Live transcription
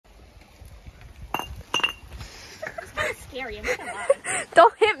scary. I'm gonna lie.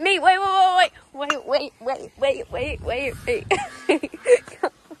 Don't hit me. Wait.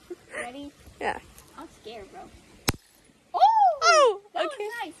 Ready? Yeah. I'm scared, bro. Oh! That Okay.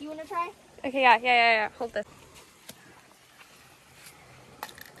 was nice. You wanna try? Okay, yeah. Hold this.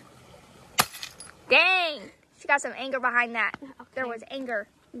 Dang! She got some anger behind that. Okay. There was anger.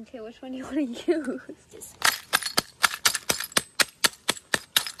 Okay, which one do you want to use?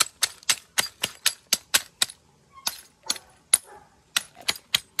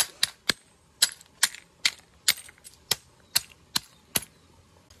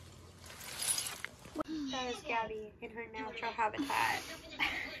 That is Gabby in her natural habitat.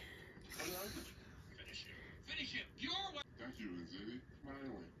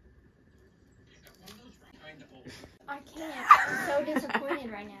 I can't. I'm so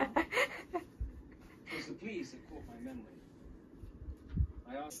disappointed right now. It was the police that caught my memory.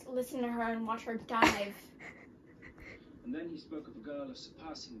 I asked, Listen to her and watch her dive. and then he spoke of a girl of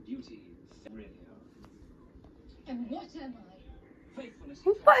surpassing beauty. Really are. And what am I? Faithfulness.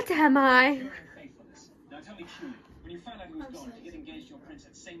 What am I? Pure faithfulness. Now tell me truly, when you found out he was gone, did you get engaged to your prince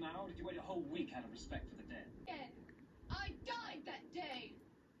at the same hour, or did you wait a whole week out of respect for the dead? I died that day.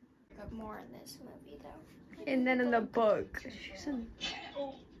 Got more in this movie, though. And then in the book, she's in...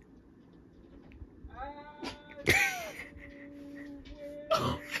 Oh.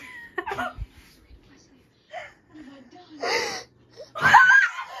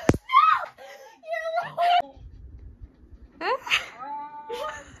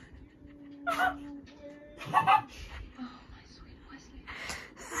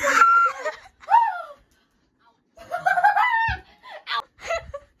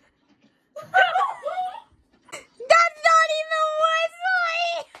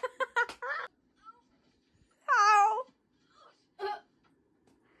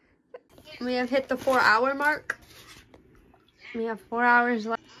 We have hit the 4-hour mark. We have 4 hours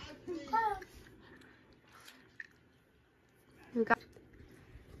left. We got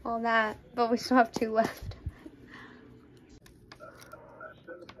all that, but we still have 2 left.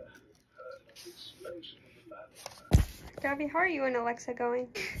 Gabby, how are you and Alexa going?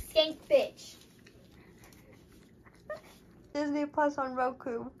 Skank bitch. Disney Plus on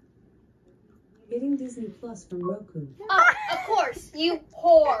Roku. Getting Disney Plus from Roku. Oh, of course, you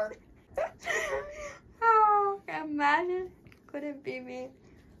whore. Oh, imagine. Couldn't be me.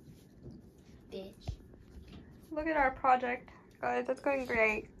 Bitch. Look at our project, guys. That's going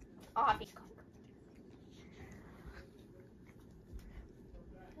great. Obviously.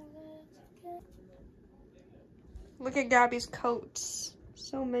 Look at Gabby's coats.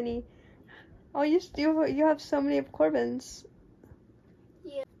 So many. Oh, you have so many of Corbin's.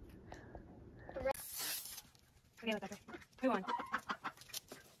 Yeah. Okay, let's go. Who won?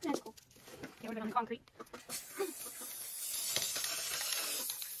 That's cool. Yeah, we're on the concrete.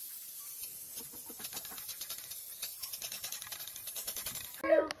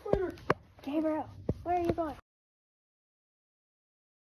 Gabriel, where are you going?